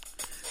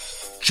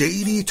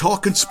JD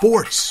Talking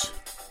Sports,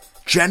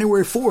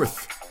 January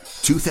 4th,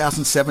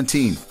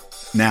 2017.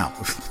 Now,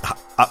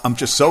 I'm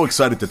just so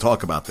excited to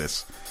talk about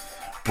this.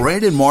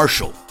 Brandon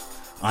Marshall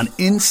on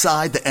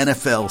Inside the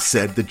NFL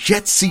said the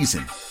Jets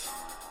season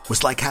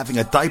was like having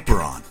a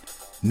diaper on,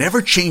 never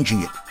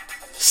changing it,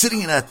 sitting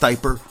in that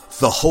diaper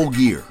the whole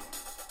year.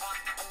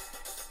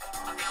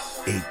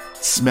 A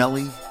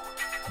smelly,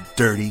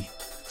 dirty,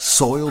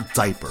 soiled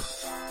diaper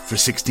for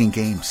 16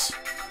 games.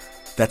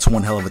 That's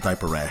one hell of a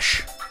diaper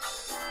rash.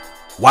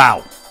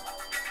 Wow.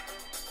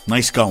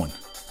 Nice going.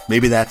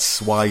 Maybe that's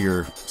why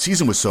your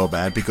season was so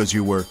bad, because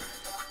you were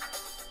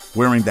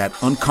wearing that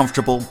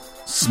uncomfortable,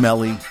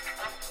 smelly,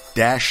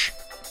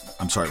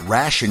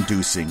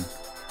 rash-inducing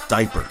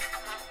diaper.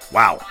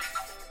 Wow.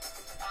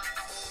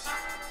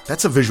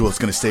 That's a visual that's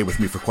going to stay with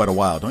me for quite a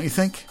while, don't you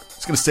think?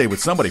 It's going to stay with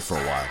somebody for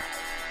a while.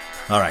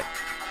 All right.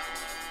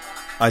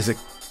 Isaac,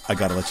 I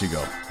got to let you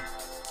go.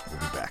 We'll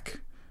be back.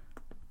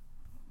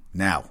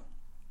 Now,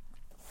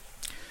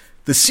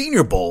 the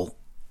Senior Bowl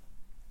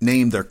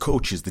named their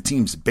coaches, the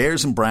teams.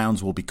 Bears and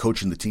Browns will be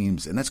coaching the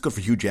teams, and that's good for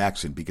Hugh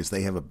Jackson because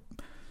they have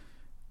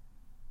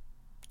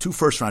 2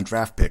 first-round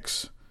draft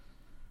picks.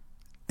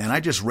 And I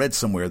just read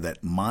somewhere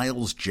that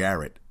Myles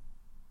Jarrett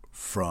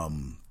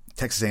from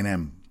Texas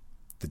A&M,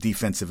 the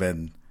defensive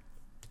end,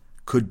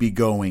 could be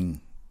going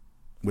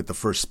with the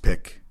first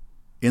pick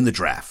in the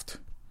draft.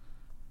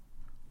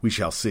 We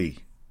shall see.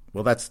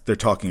 Well, they're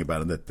talking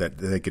about it, that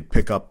they could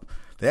pick up.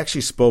 They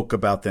actually spoke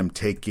about them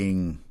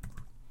taking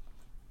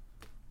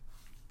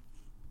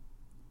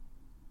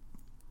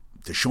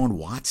Deshaun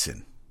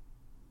Watson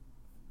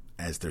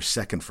as their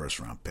second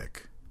first-round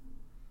pick.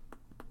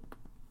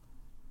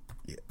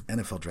 Yeah,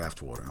 NFL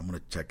Draft Water. I'm going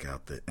to check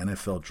out the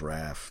NFL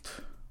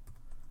Draft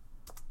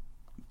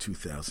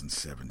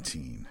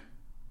 2017.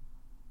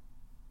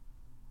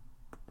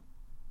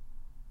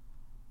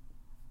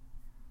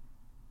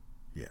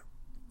 Yeah.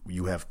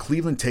 You have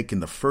Cleveland taking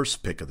the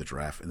first pick of the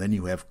draft, and then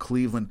you have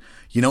Cleveland.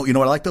 You know what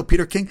I like, though,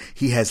 Peter King?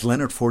 He has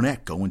Leonard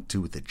Fournette going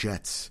to the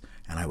Jets,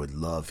 and I would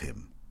love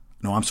him.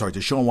 No, I'm sorry,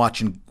 Deshaun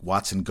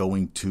Watson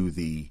going to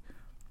the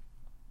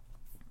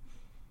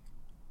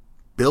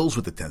Bills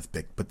with the 10th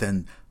pick, but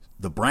then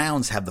the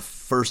Browns have the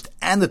first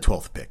and the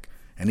 12th pick,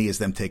 and he has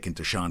them taken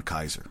to Sean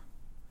Kaiser.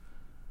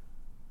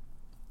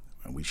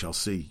 And we shall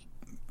see.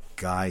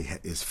 Guy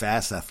is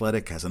fast,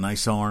 athletic, has a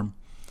nice arm.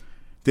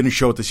 Didn't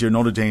show it this year.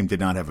 Notre Dame did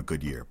not have a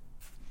good year.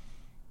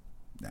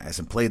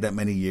 Hasn't played that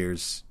many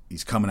years.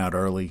 He's coming out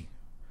early.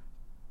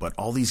 But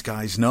all these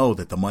guys know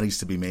that the money's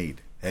to be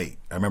made. Hey,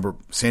 I remember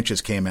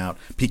Sanchez came out.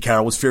 Pete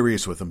Carroll was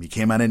furious with him. He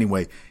came out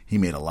anyway. He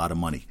made a lot of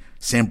money.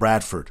 Sam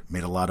Bradford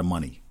made a lot of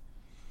money.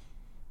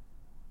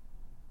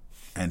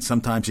 And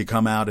sometimes you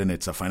come out and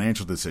it's a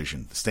financial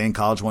decision. Stay in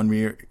college one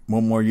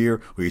more year,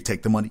 or you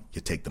take the money.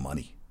 You take the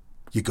money.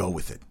 You go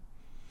with it.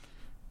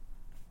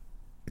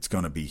 It's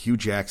going to be Hugh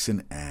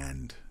Jackson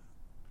and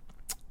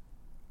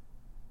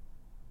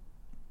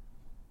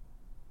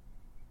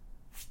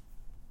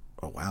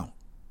oh wow,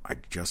 I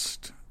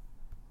just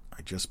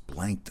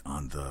blanked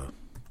on the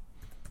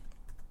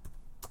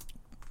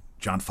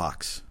John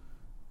Fox.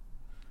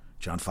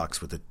 John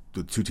Fox with the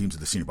 2 teams of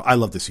the Senior Bowl. I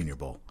love the Senior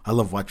Bowl. I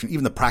love watching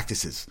even the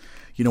practices.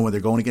 You know, when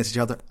they're going against each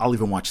other, I'll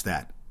even watch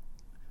that.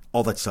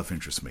 All that stuff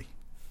interests me.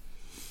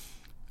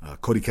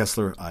 Cody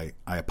Kessler, I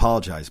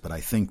apologize, but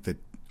I think that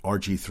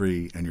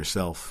RG3 and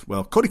yourself,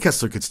 well, Cody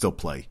Kessler could still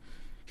play.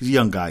 He's a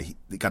young guy.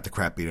 He got the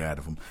crap beaten out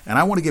of him. And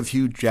I want to give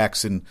Hugh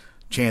Jackson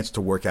a chance to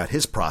work out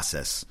his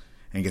process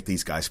and get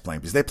these guys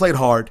playing. Because they played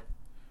hard.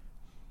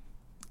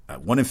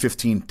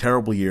 1-15,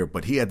 terrible year,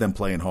 but he had them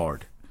playing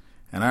hard.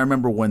 And I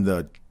remember when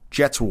the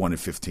Jets were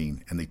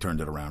 1-15 and they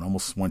turned it around.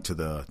 Almost went to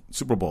the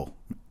Super Bowl.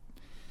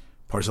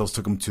 Parcells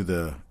took them to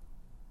the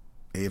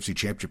AFC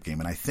Championship game.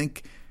 And I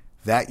think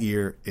that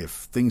year, if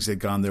things had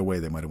gone their way,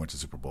 they might have went to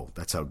the Super Bowl.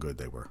 That's how good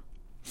they were.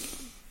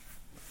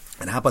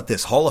 And how about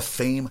this? Hall of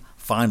Fame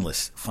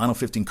finalist, Final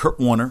 15, Kurt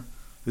Warner.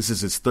 This is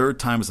his 3rd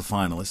time as a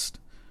finalist.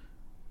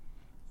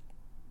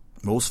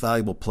 Most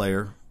valuable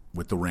player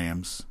with the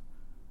Rams.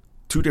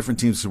 2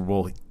 different teams Super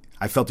Bowl.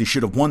 I felt he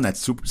should have won that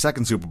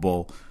second Super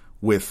Bowl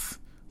with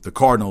the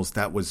Cardinals.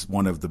 That was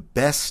one of the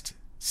best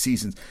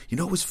seasons. You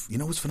know what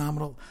was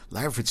phenomenal?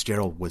 Larry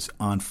Fitzgerald was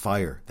on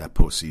fire that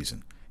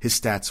postseason. His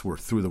stats were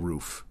through the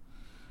roof.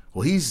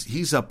 Well,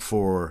 he's up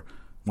for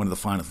one of the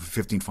final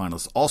 15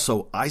 finalists.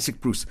 Also,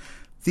 Isaac Bruce.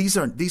 These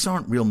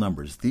aren't real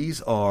numbers.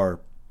 These are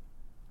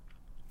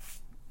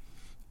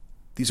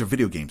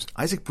video games.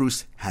 Isaac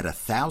Bruce had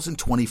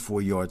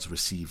 1,024 yards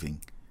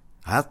receiving,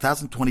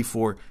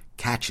 1,024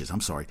 catches.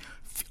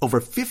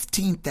 Over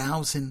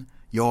 15,000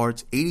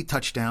 yards, 80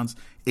 touchdowns,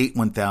 8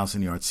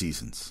 1,000-yard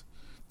seasons.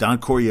 Don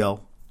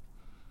Coryell,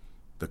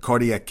 the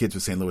Cardiac Kids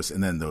with St. Louis,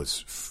 and then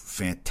those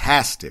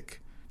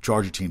fantastic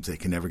Charger teams that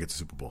can never get to the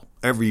Super Bowl.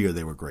 Every year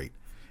they were great.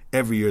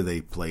 Every year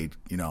they played,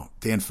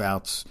 Dan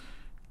Fouts,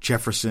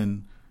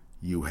 Jefferson,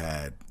 you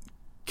had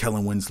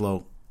Kellen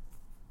Winslow,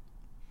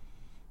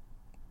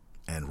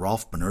 and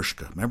Rolf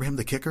Benerschke. Remember him,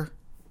 the kicker?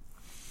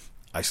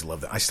 I used to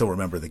love that. I still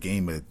remember the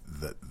game,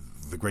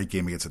 the great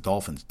game against the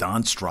Dolphins.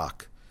 Don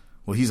Strock.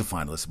 Well, he's a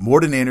finalist.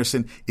 Morten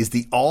Andersen is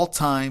the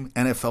all-time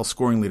NFL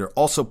scoring leader.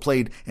 Also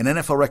played an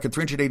NFL record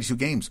 382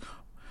 games.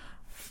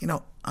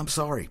 I'm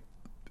sorry.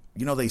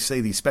 They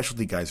say these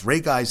specialty guys, Ray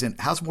Guys,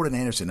 how's Morten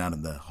Andersen not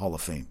in the Hall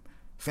of Fame?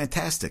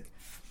 Fantastic.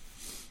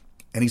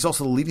 And he's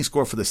also the leading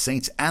scorer for the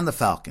Saints and the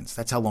Falcons.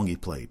 That's how long he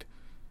played.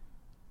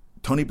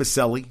 Tony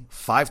Baselli,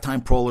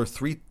 5-time Proler,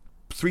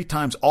 three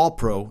times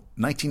All-Pro,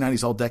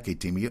 1990s All-Decade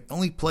team. He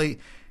only played,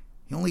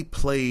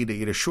 he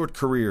had a short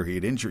career. He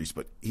had injuries,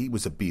 but he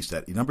was a beast.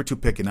 That number 2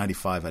 pick in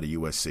 95 out of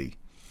USC.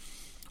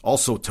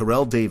 Also,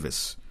 Terrell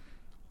Davis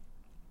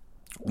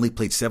only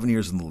played 7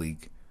 years in the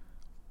league,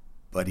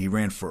 but he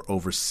ran for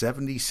over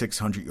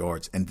 7,600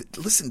 yards. And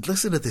listen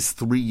to this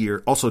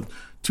 3-year. Also,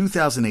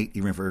 2008,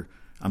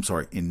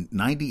 in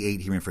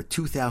 98, he ran for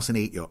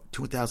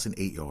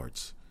 2,008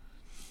 yards.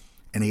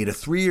 And he had a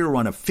 3-year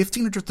run of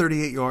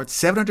 1,538 yards,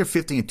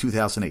 750 in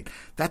 2008.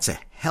 That's a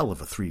hell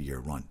of a 3-year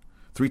run.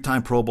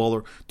 3-time Pro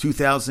Bowler.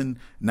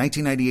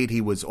 1998, he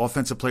was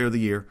Offensive Player of the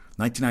Year.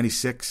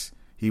 1996,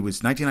 he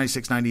was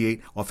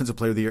 1996-98 Offensive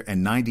Player of the Year.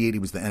 And 98, he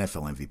was the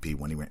NFL MVP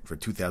when he went for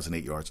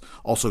 2,008 yards.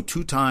 Also,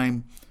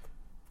 2-time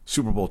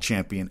Super Bowl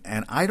champion.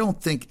 And I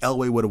don't think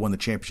Elway would have won the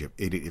championship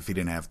if he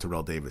didn't have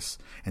Terrell Davis.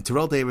 And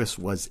Terrell Davis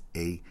was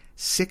a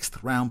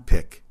 6th-round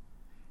pick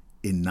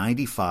in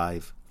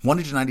 95,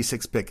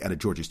 196th pick out of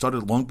Georgia. He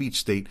started at Long Beach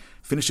State,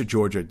 finished at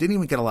Georgia, didn't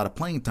even get a lot of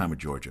playing time at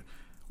Georgia.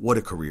 What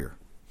a career.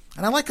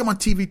 And I like him on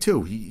TV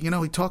too. He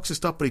talks his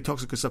stuff, but he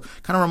talks good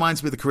stuff. Kind of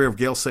reminds me of the career of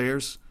Gale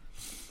Sayers.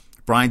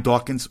 Brian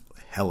Dawkins,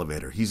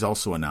 elevator. He's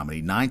also a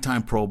nominee.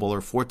 9-time Pro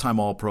Bowler, 4-time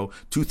All-Pro,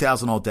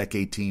 2000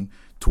 All-Decade team,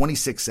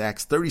 26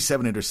 sacks,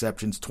 37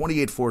 interceptions,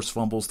 28 forced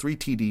fumbles, 3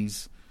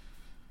 TDs.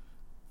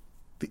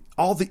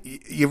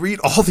 You read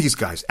all these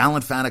guys.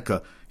 Alan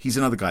Faneca, he's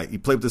another guy. He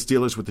played with the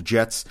Steelers, with the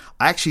Jets.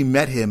 I actually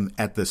met him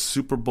at the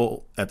Super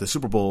Bowl. I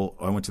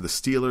went to the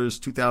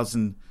Steelers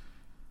 2000. I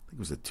think it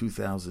was the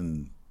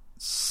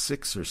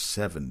 2006 or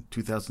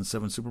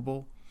 2007 Super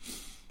Bowl.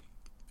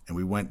 And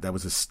we went. That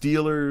was the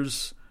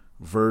Steelers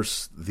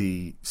versus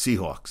the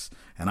Seahawks.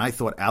 And I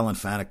thought Alan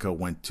Faneca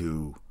went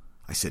to,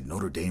 I said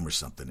Notre Dame or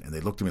something, and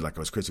they looked at me like I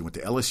was crazy. He went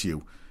to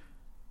LSU.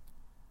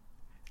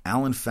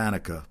 Alan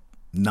Faneca,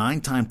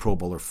 9-time Pro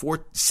Bowler,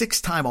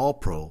 6-time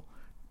All-Pro,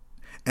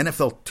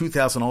 NFL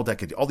 2000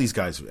 All-Decade. All these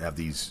guys have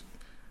these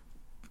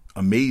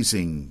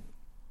amazing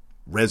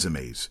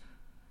resumes.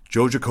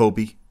 Joe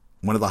Jacoby,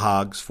 one of the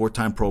Hogs,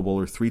 4-time Pro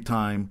Bowler,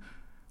 3-time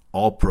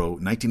All-Pro,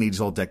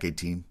 1980s All-Decade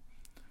team.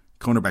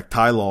 Cornerback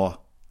Ty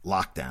Law,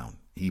 lockdown.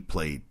 He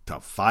played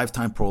tough.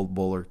 5-time Pro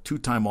Bowler,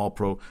 2-time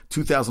All-Pro,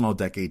 2000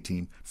 All-Decade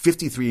team,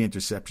 53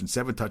 interceptions,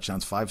 7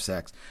 touchdowns, 5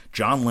 sacks.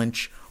 John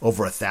Lynch,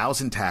 over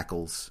 1,000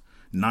 tackles,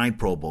 9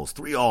 Pro Bowls,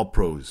 3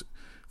 All-Pros,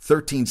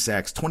 13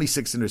 sacks,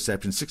 26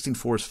 interceptions, 16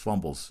 forced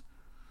fumbles.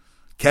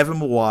 Kevin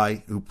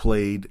Mawai, who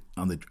played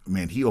on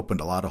he opened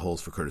a lot of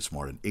holes for Curtis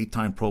Martin.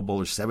 8-time Pro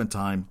Bowler,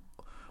 7-time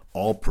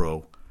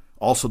All-Pro,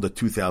 also the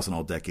 2000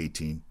 All-Decade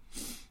team.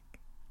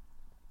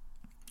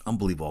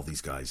 Unbelievable, all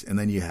these guys. And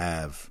then you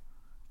have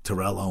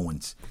Terrell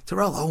Owens.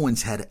 Terrell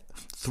Owens had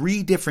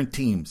 3 different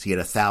teams. He had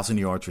 1,000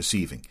 yards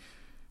receiving.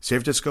 San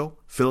Francisco,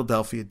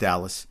 Philadelphia,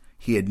 Dallas.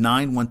 He had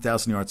 9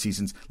 1,000-yard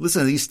seasons.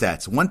 Listen to these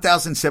stats.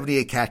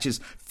 1,078 catches,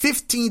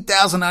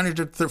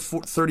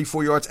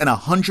 15,934 yards, and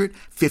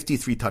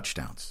 153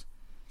 touchdowns.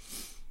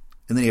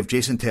 And then you have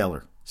Jason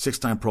Taylor,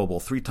 6-time Pro Bowl,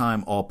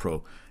 3-time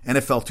All-Pro,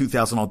 NFL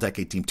 2000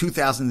 All-Decade team,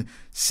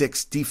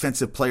 2006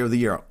 Defensive Player of the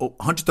Year,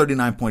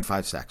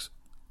 139.5 sacks,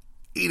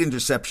 8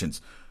 interceptions,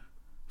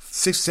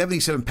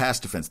 77 pass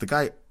defense.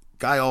 The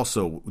guy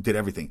also did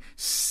everything.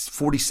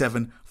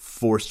 47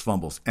 forced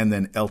fumbles. And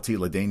then LT,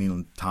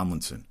 LaDainian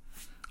Tomlinson.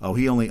 Oh,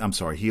 he only rushed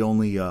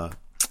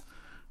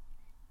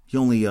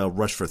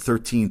for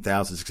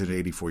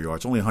 13,684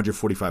 yards, only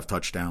 145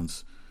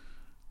 touchdowns.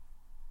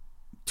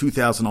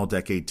 2000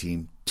 All-Decade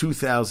team,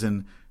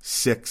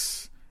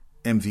 2006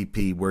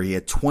 MVP, where he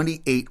had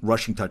 28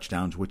 rushing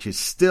touchdowns, which is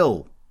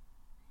still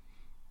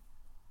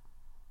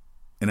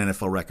an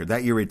NFL record.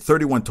 That year he had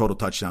 31 total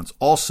touchdowns,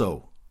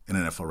 also an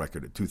NFL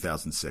record in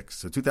 2006.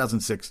 So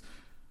 2006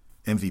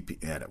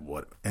 MVP had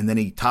what? And then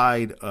he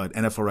tied an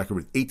NFL record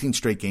with 18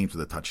 straight games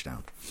with a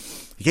touchdown.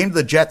 He came to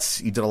the Jets.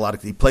 He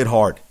played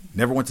hard.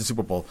 Never went to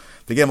Super Bowl.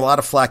 They gave him a lot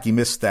of flack. He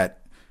missed that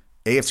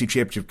AFC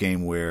Championship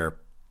game where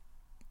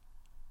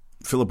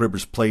Phillip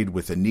Rivers played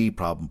with a knee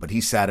problem, but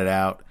he sat it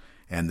out,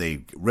 and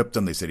they ripped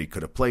him. They said he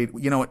could have played.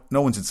 You know what?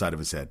 No one's inside of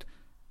his head.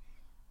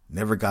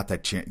 Never got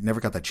that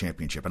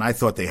championship. And I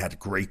thought they had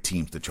great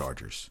teams, the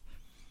Chargers.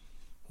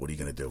 What are you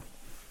going to do?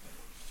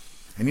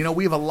 And,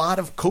 we have a lot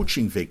of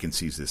coaching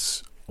vacancies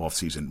this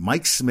offseason.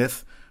 Mike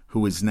Smith,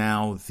 who is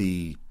now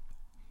the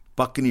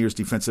Buccaneers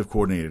defensive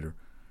coordinator,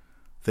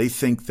 they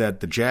think that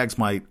the Jags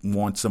might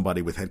want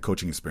somebody with head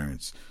coaching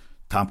experience.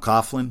 Tom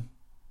Coughlin,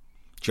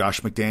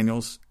 Josh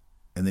McDaniels,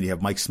 and then you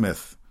have Mike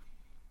Smith.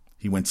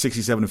 He went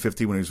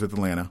 67-50 when he was with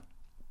Atlanta.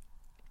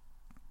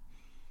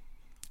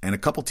 And a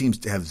couple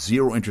teams have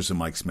zero interest in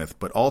Mike Smith,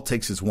 but all it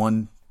takes is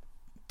one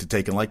to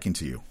take a liking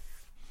to you.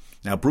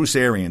 Now, Bruce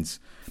Arians,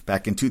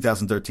 back in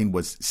 2013,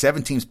 was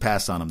 7 teams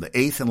passed on him. The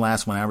 8th and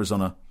last one,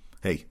 Arizona,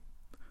 hey,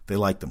 they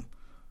liked him.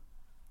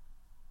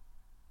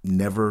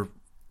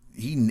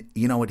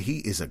 You know what? He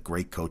is a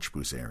great coach,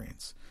 Bruce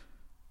Arians.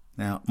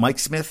 Now, Mike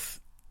Smith,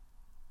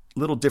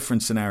 little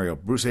different scenario.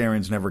 Bruce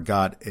Arians never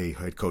got a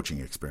head coaching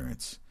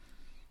experience.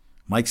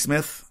 Mike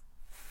Smith,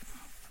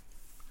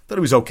 thought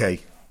he was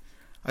okay.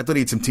 I thought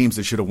he had some teams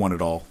that should have won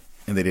it all,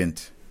 and they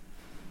didn't.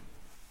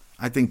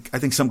 I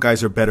think some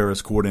guys are better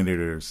as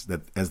coordinators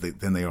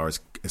than they are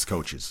as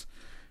coaches.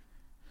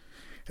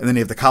 And then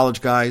you have the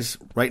college guys.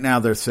 Right now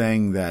they're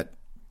saying that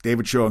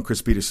David Shaw and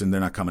Chris Peterson,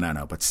 they're not coming out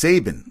now. But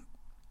Saban,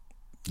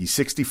 he's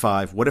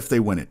 65. What if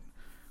they win it?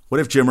 What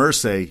if Jim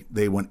Irsay,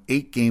 they won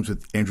 8 games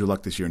with Andrew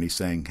Luck this year, and he's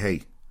saying,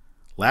 hey,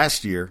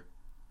 last year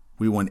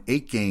we won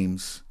 8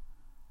 games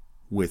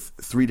with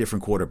 3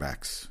 different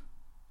quarterbacks.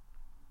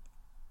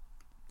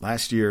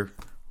 Last year,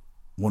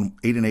 won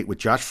 8-8 with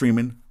Josh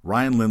Freeman,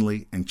 Ryan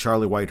Lindley, and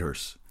Charlie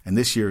Whitehurst. And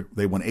this year,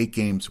 they won 8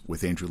 games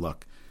with Andrew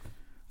Luck.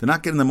 They're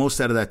not getting the most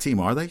out of that team,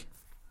 are they?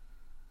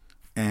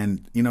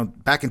 And,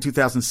 back in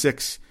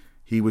 2006,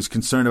 he was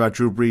concerned about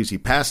Drew Brees. He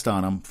passed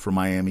on him for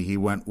Miami. He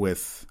went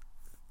with,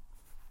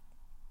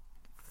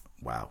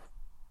 wow,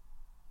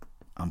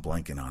 I'm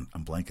blanking on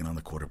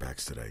the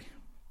quarterbacks today.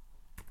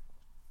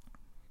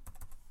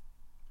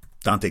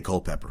 Dante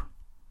Culpepper.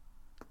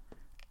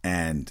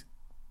 And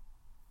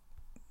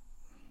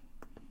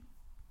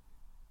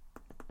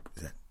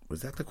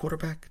was that the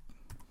quarterback?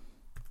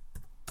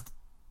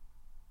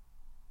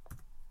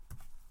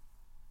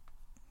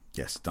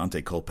 Yes,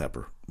 Dante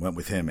Culpepper went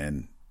with him,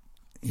 and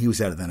he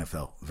was out of the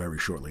NFL very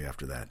shortly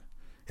after that.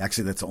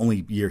 Actually, that's the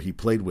only year he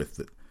played with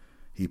the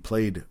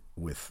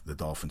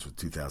Dolphins, with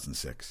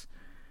 2006.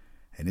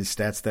 And his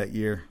stats that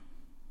year,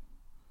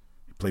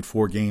 he played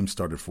 4 games,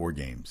 started 4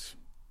 games.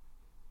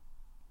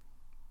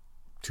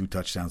 2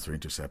 touchdowns, 3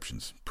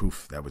 interceptions.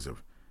 Poof, that was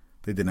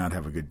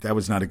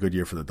not a good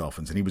year for the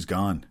Dolphins, and he was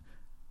gone.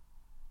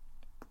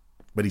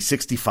 But he's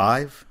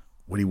 65.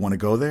 Would he want to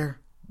go there?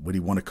 Would he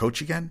want to coach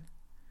again?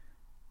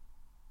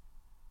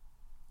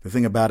 The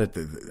thing about it,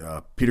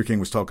 Peter King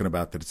was talking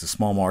about that it's a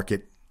small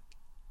market.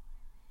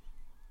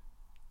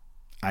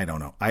 I don't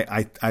know.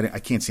 I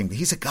can't see him.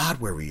 He's a god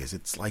where he is.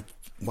 It's like,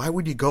 why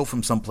would you go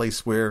from some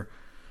place where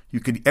you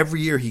could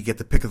every year he get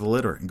the pick of the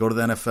litter and go to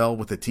the NFL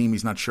with a team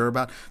he's not sure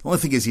about? The only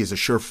thing is he has a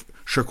sure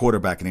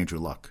quarterback in Andrew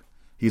Luck.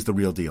 He's the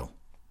real deal.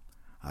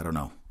 I don't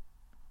know.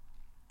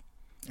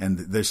 And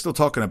they're still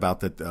talking about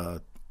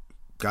that.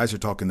 Guys are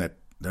talking that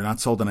they're not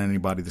sold on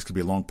anybody. This could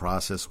be a long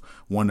process.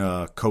 One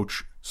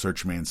coach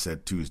search man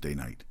said Tuesday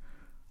night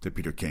to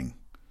Peter King.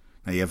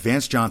 Now you have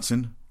Vance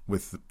Johnson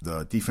with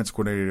the defense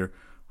coordinator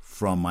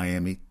from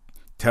Miami,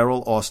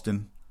 Terrell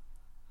Austin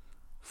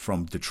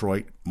from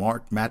Detroit,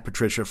 Matt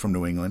Patricia from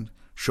New England,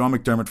 Sean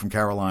McDermott from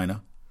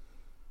Carolina,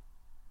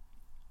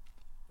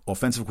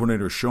 offensive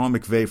coordinator Sean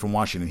McVay from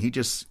Washington.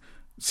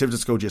 San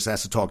Francisco just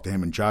asked to talk to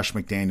him, and Josh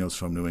McDaniels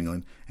from New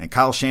England, and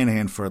Kyle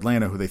Shanahan for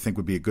Atlanta, who they think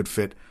would be a good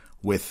fit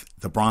with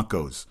the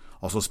Broncos.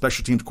 Also,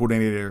 special teams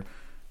coordinator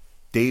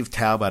Dave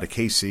Taub out of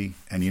KC,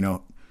 and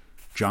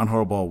John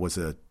Harbaugh was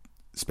a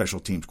special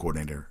teams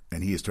coordinator,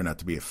 and he has turned out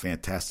to be a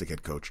fantastic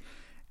head coach.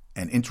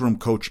 And interim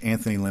coach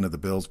Anthony Lynn of the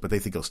Bills, but they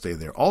think he'll stay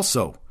there.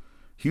 Also,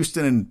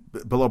 Houston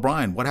and Bill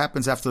O'Brien, what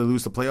happens after they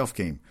lose the playoff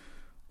game?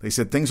 They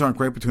said things aren't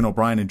great between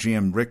O'Brien and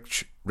GM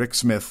Rick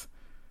Smith.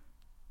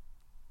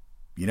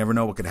 You never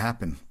know what could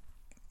happen.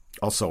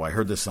 Also, I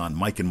heard this on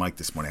Mike and Mike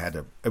this morning.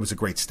 It was a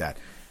great stat.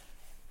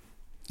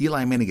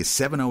 Eli Manning is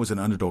 7-0 as an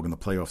underdog in the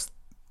playoffs.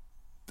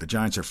 The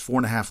Giants are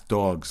 4.5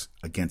 dogs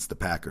against the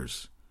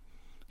Packers.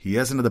 He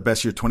hasn't had the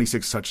best year,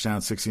 26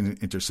 touchdowns, 16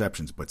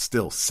 interceptions, but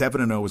still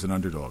 7-0 as an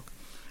underdog.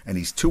 And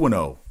he's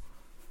 2-0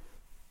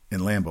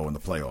 in Lambeau in the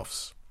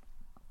playoffs.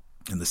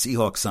 And the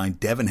Seahawks signed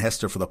Devin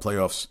Hester for the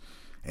playoffs.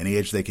 Any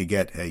edge they could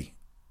get, hey,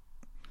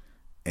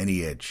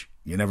 any edge.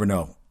 You never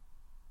know.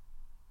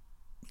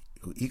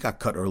 He got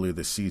cut earlier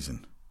this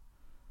season.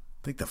 I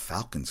think the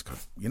Falcons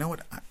cut. You know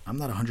what? I'm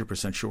not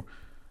 100% sure.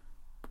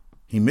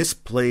 He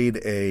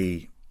misplayed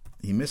a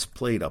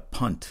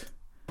punt,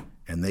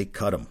 and they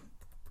cut him.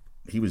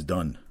 He was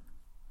done.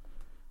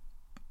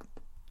 I'm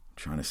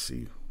trying to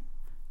see.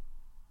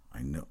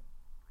 I know.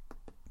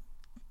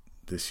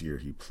 This year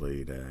he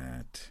played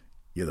at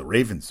the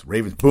Ravens.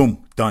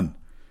 Boom, done.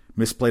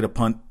 Misplayed a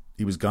punt.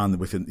 He was gone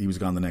He was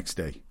gone the next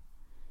day.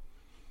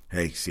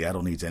 Hey,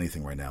 Seattle needs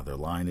anything right now. Their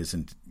line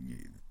isn't.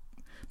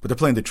 But they're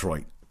playing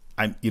Detroit.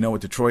 You know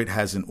what? Detroit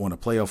hasn't won a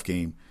playoff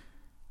game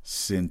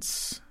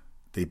since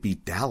they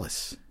beat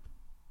Dallas.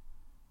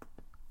 I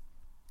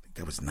think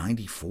that was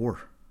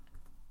 94.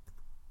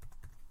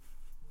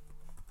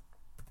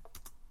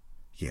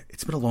 Yeah,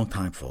 it's been a long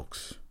time,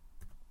 folks.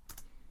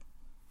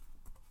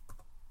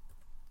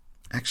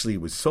 Actually,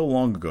 it was so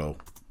long ago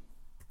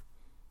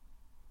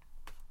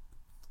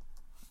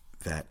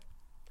that,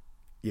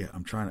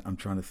 I'm trying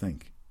to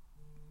think.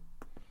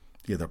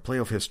 Yeah, their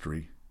playoff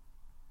history.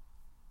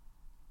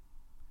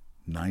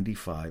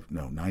 94.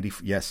 No,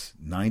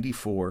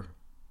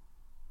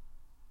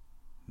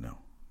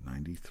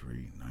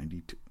 93,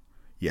 92.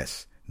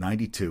 Yes,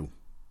 92.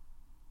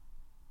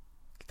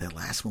 That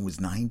last one was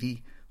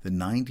 90, the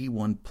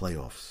 91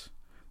 playoffs.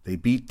 They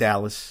beat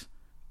Dallas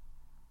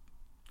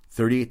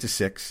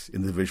 38-6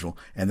 in the divisional,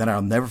 and then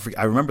I'll never forget.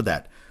 I remember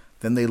that.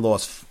 Then they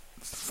lost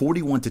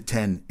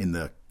 41-10 in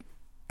the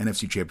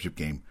NFC Championship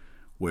game,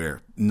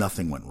 where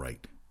nothing went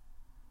right.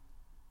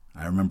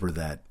 I remember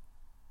that.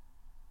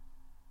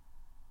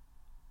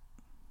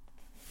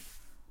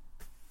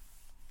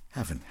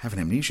 Having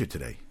amnesia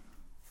today.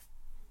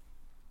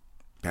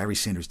 Barry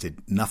Sanders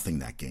did nothing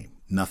that game,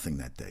 nothing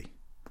that day,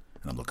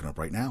 and I'm looking up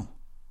right now.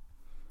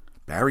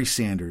 Barry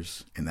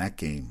Sanders in that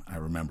game, I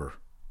remember.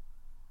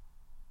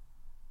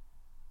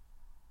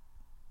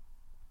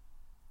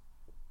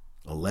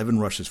 $11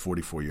 rushes,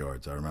 44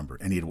 yards, I remember.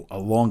 And he had a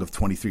long of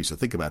 23, so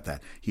think about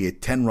that. He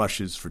had 10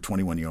 rushes for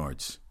 21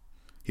 yards.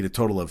 He had a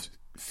total of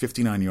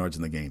 59 yards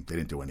in the game. They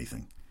didn't do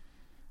anything.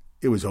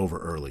 It was over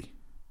early.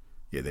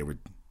 Yeah, they were...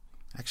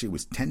 Actually, it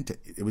was 10.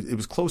 It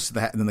was close to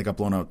that, and then they got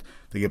blown out.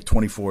 They gave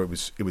 24. It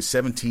was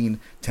 17-10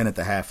 at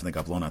the half, and they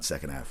got blown out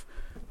second half.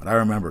 But I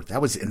remember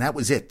that was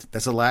it.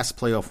 That's the last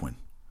playoff win.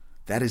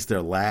 That is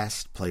their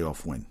last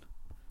playoff win.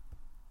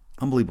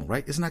 Unbelievable,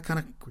 right? Isn't that kind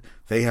of?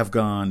 They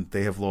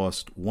have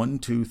lost 1,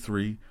 2,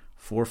 3,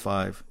 4,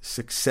 5,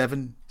 6,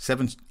 7,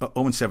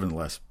 0-7 in the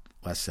last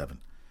 7.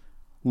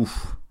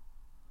 Oof.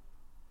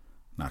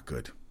 Not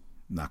good.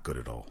 Not good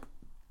at all.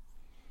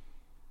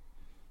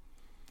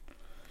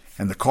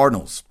 And the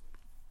Cardinals,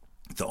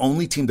 the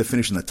only team to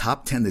finish in the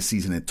top 10 this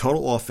season in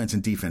total offense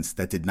and defense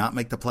that did not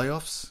make the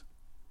playoffs,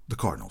 the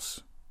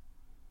Cardinals.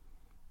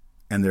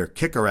 And their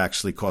kicker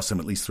actually cost them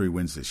at least 3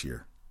 wins this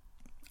year.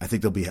 I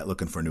think they'll be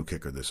looking for a new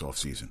kicker this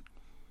offseason.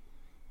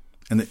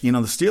 And the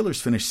Steelers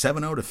finished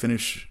 7-0 to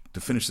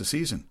finish the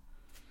season.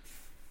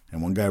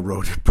 And one guy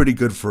wrote, pretty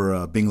good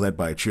for being led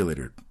by a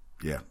cheerleader.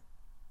 Yeah,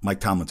 Mike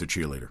Tomlin's a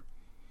cheerleader.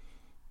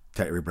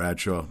 Terry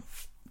Bradshaw,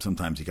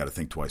 sometimes you got to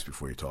think twice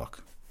before you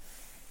talk.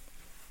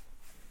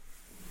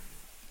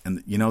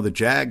 And, the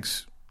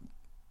Jags,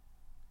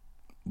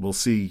 we'll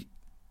see.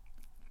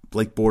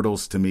 Blake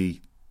Bortles, to me,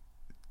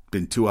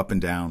 been too up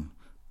and down.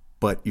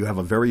 But you have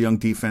a very young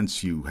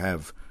defense. You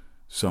have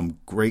some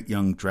great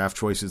young draft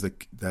choices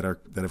that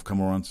have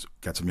come around.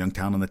 Got some young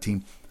talent on the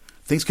team.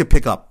 Things could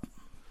pick up.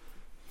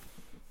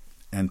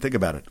 And think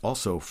about it.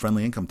 Also,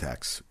 friendly income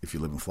tax if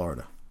you live in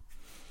Florida.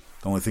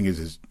 The only thing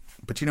is,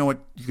 but you know what?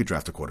 You could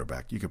draft a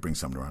quarterback. You could bring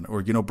somebody around.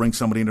 Or, bring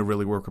somebody in to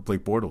really work with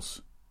Blake Bortles.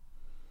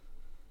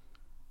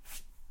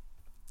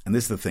 And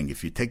this is the thing.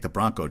 If you take the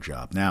Bronco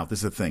job, now,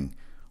 this is the thing.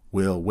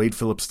 Will Wade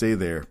Phillips stay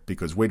there?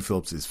 Because Wade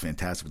Phillips is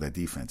fantastic with that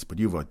defense. But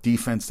you have a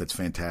defense that's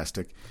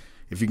fantastic.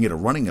 If you can get a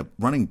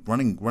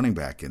running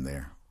back in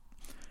there,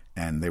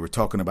 and they were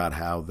talking about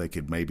how they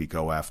could maybe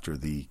go after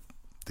the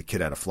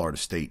kid out of Florida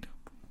State,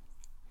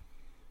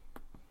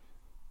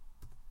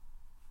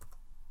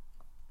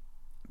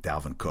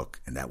 Dalvin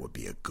Cook, and that would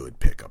be a good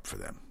pickup for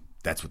them.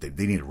 That's what they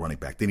need a running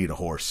back. They need a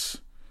horse.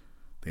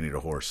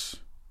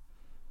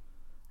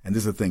 And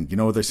this is the thing. You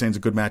know what they're saying is a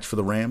good match for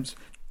the Rams?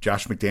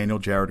 Josh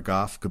McDaniel, Jared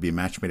Goff could be a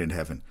match made in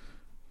heaven.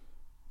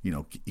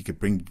 You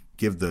could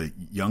give the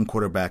young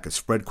quarterback a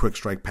spread quick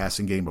strike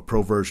passing game, a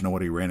pro version of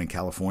what he ran in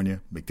California.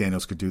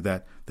 McDaniels could do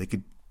that. They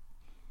could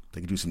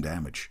do some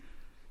damage.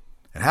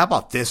 And how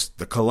about this?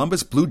 The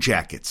Columbus Blue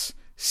Jackets,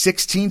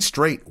 16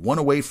 straight, one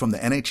away from the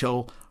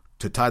NHL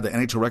to tie the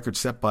NHL record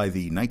set by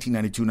the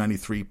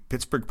 1992-93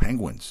 Pittsburgh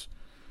Penguins.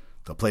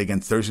 They'll play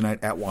again Thursday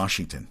night at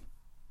Washington.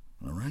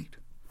 All right.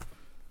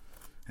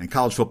 And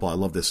college football, I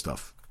love this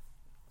stuff.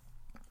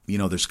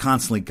 There's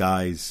constantly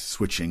guys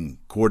switching,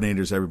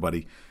 coordinators,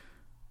 everybody.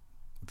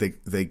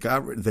 They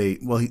got rid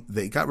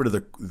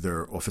of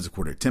their offensive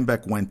coordinator. Tim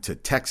Beck went to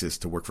Texas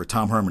to work for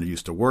Tom Herman, who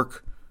used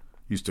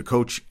to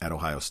coach at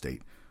Ohio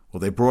State. Well,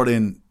 they brought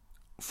in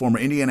former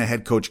Indiana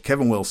head coach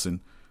Kevin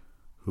Wilson,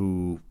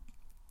 who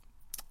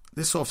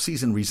this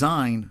offseason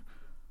resigned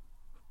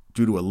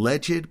due to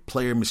alleged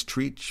player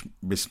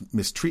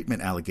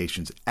mistreatment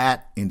allegations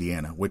at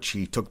Indiana, which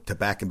he took to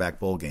back-and-back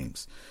bowl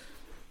games.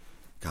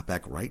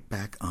 Got right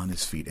back on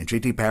his feet. And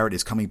J.T. Barrett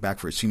is coming back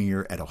for his senior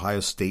year at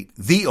Ohio State.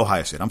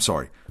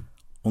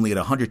 Only had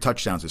 100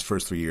 touchdowns his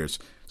first 3 years.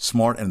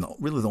 Smart, and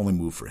really the only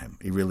move for him.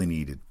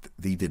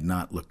 He did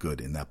not look good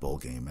in that bowl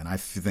game. And I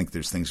think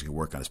there's things he can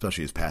work on,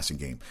 especially his passing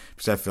game.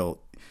 Because I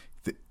felt,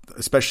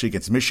 especially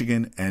against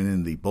Michigan and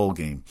in the bowl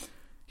game,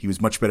 he was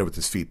much better with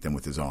his feet than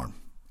with his arm.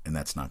 And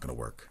that's not going to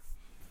work.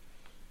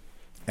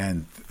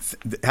 And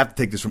have to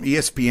take this from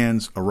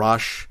ESPN's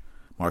Arash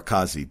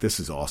Markazi.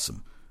 This is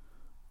awesome.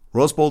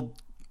 Rose Bowl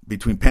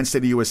between Penn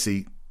State and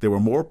USC, there were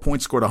more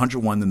points scored,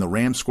 101, than the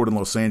Rams scored in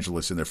Los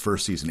Angeles in their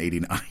first season,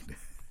 89.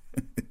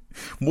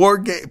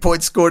 More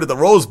points scored at the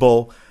Rose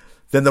Bowl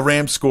than the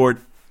Rams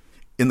scored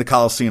in the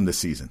Coliseum this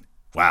season.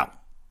 Wow.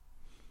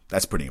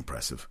 That's pretty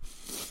impressive.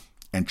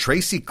 And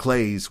Tracy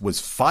Claeys was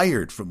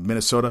fired from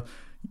Minnesota.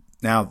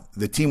 Now,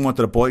 the team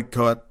wanted to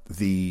boycott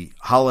the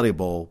Holiday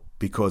Bowl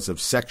because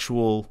of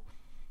sexual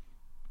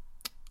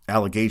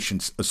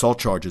allegations, assault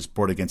charges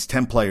brought against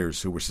 10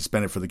 players who were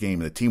suspended for the game.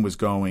 And the team was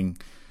going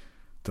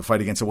to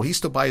fight against it. Well, he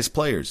stood by his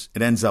players.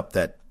 It ends up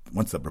that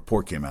once the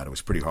report came out, it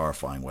was pretty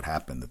horrifying what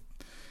happened.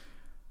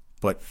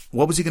 But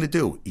what was he going to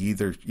do?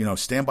 Either,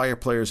 stand by your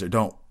players or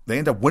don't. They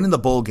end up winning the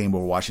bowl game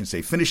over Washington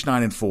State, finished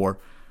 9-4.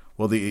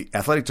 Well, the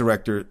athletic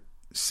director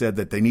said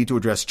that they need to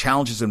address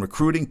challenges in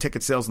recruiting,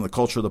 ticket sales, and the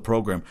culture of the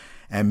program.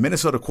 And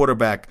Minnesota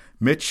quarterback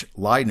Mitch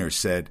Leidner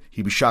said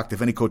he'd be shocked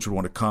if any coach would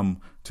want to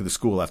come to the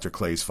school after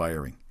Clay's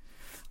firing.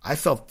 I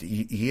felt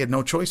he had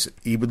no choice.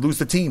 He would lose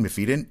the team if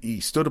he didn't. He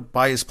stood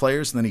by his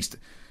players, and then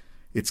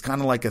it's kind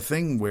of like a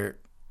thing where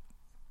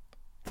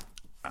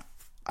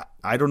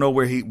I don't know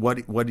where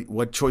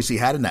what choice he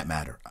had in that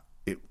matter.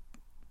 It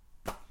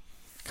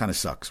kind of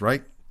sucks,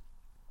 right?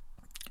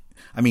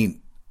 I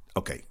mean,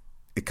 okay,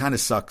 it kind of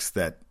sucks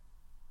that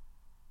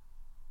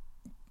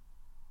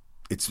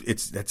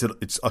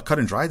it's a cut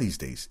and dry these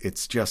days.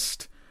 It's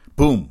just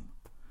boom.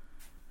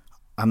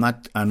 I'm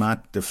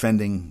not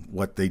defending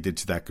what they did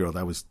to that girl.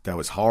 That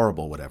was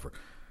horrible, whatever.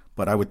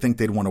 But I would think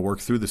they'd want to work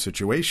through the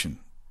situation.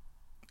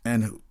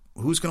 And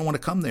who's going to want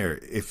to come there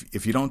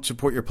if you don't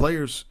support your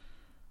players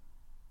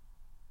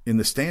in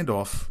the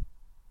standoff?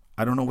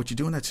 I don't know what you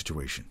do in that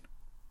situation.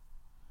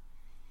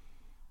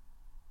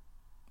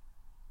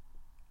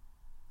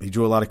 He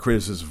drew a lot of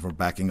criticism for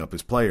backing up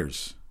his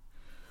players,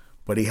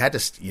 but he had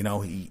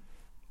to.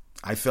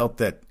 I felt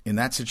that in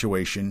that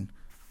situation,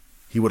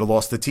 he would have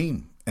lost the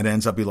team. And it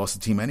ends up he lost the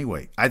team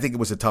anyway. I think it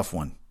was a tough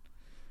one.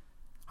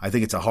 I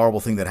think it's a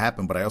horrible thing that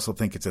happened, but I also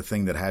think it's a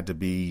thing that had to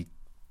be.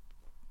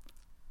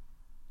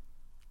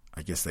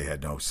 I guess they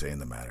had no say in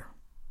the matter.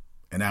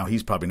 And now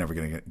he's probably never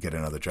going to get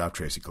another job,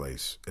 Tracy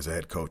Claeys, as a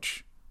head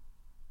coach.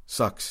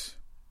 Sucks.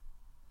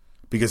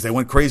 Because they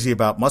went crazy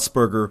about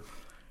Musburger.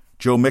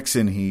 Joe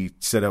Mixon, he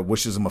said,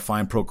 wishes him a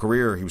fine pro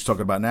career. He was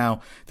talking about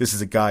now, this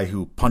is a guy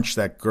who punched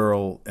that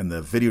girl, and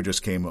the video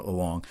just came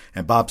along.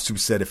 And Bob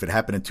Stoops said if it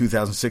happened in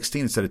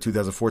 2016 instead of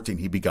 2014,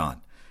 he'd be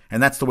gone.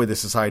 And that's the way the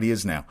society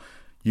is now.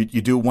 You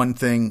do one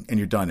thing, and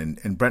you're done.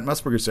 And Brent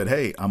Musburger said,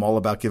 hey, I'm all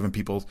about giving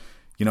people,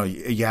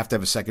 you have to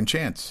have a second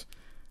chance.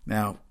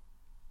 Now,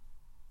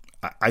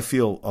 I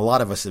feel a lot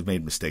of us have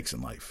made mistakes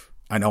in life.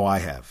 I know I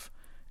have.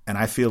 And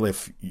I feel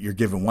if you're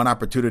given one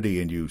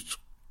opportunity and you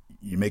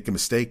make a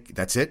mistake,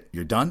 that's it,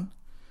 you're done.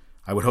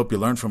 I would hope you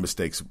learn from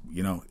mistakes.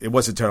 It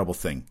was a terrible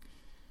thing.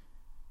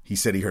 He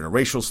said he heard a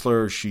racial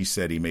slur. She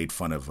said he made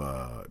fun of,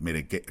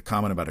 made a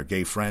comment about her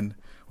gay friend.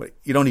 Well,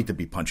 you don't need to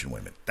be punching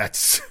women.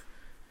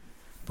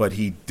 But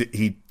he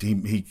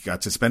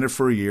got suspended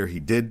for a year. He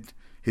did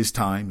his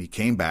time. He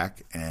came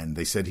back, and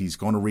they said he's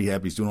going to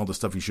rehab. He's doing all the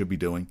stuff he should be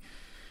doing.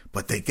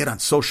 But they get on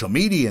social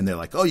media, and they're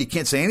like, oh, you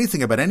can't say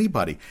anything about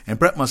anybody. And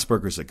Brent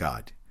Musburger's a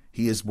god.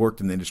 He has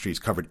worked in the industry. He's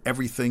covered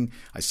everything.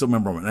 I still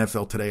remember him on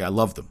NFL Today. I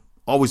loved him.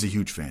 Always a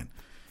huge fan.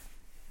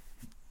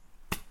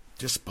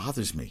 Just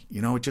bothers me.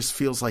 It just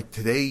feels like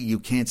today you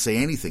can't say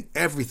anything.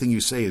 Everything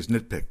you say is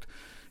nitpicked.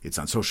 It's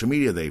on social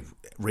media. They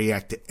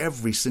react to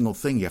every single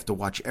thing. You have to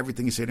watch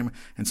everything you say to him.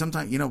 And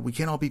sometimes, we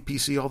can't all be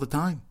PC all the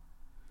time.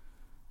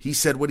 He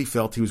said what he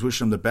felt. He was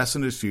wishing him the best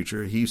in his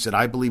future. He said,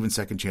 I believe in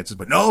second chances.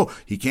 But no,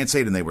 he can't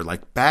say it. And they were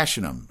like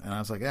bashing him. And I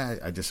was like,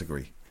 I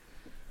disagree.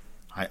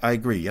 I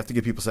agree. You have to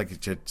give people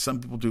second chance.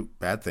 Some people do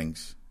bad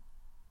things,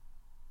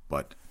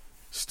 but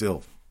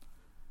still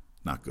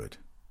not good.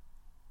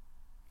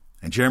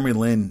 And Jeremy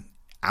Lin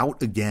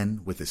out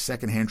again with his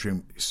second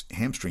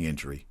hamstring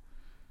injury.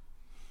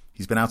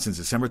 He's been out since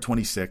December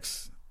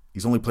 26th.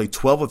 He's only played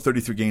 12 of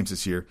 33 games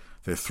this year.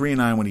 They're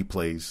 3-9 when he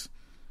plays.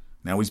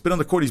 Now, he's been on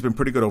the court. He's been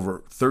pretty good,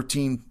 over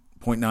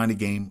 13.9 a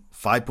game,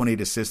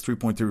 5.8 assists,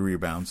 3.3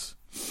 rebounds.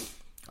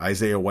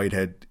 Isaiah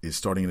Whitehead is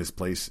starting in his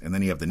place. And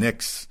then you have the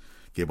Knicks.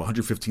 Gave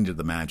 115 to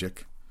the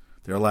Magic.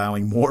 They're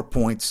allowing more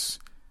points.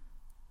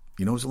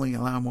 You know who's only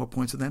allowing more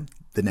points than them?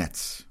 The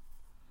Nets.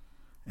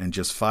 And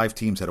just 5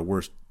 teams had a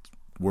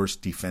worse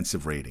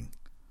defensive rating.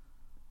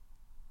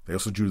 They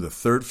also drew the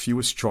 3rd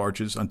fewest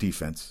charges on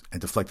defense and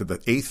deflected the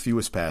 8th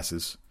fewest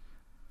passes.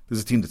 This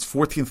is a team that's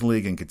 14th in the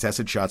league in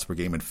contested shots per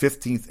game and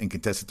 15th in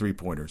contested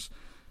three-pointers.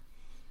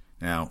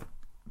 Now,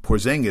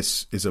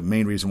 Porzingis is a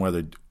main reason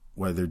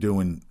why they're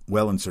doing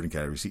well in certain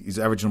categories. He's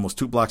averaging almost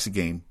 2 blocks a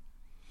game.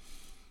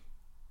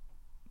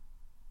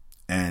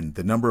 And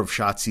the number of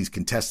shots he's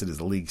contested is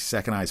the league's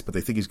second highest, but they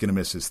think he's going to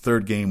miss his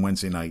 3rd game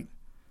Wednesday night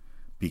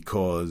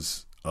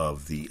because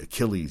of the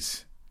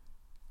Achilles.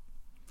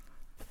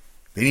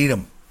 They need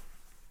him.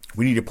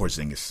 We need a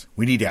Porzingis.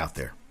 We need you out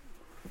there.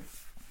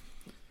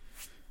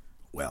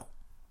 Well,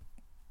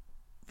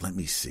 let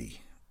me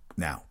see.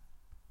 Now,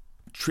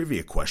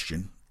 trivia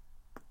question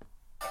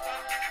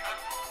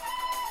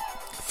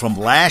from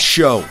last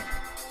show.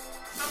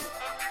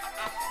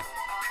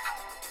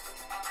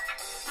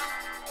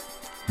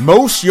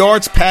 Most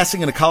yards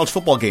passing in a college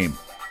football game.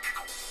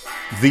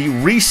 The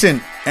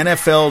recent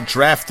NFL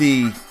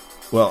draftee,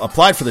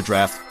 applied for the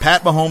draft,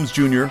 Pat Mahomes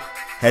Jr.,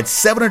 had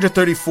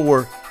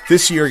 734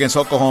 this year against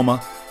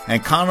Oklahoma,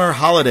 and Connor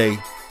Holiday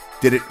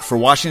did it for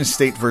Washington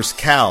State versus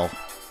Cal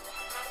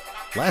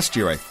last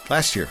year.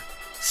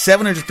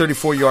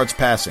 734 yards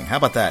passing. How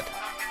about that?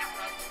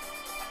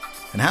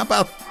 And how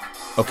about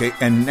Okay,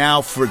 and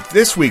now for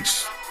this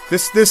week's,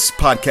 this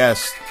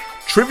podcast,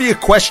 trivia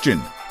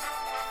question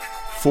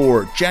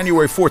for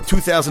January 4th,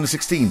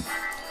 2016.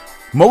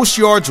 Most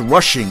yards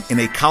rushing in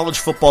a college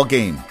football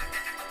game.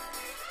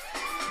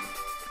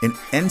 In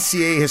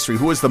NCAA history,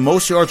 who has the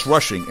most yards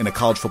rushing in a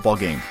college football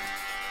game?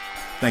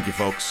 Thank you,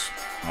 folks.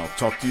 I'll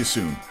talk to you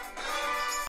soon.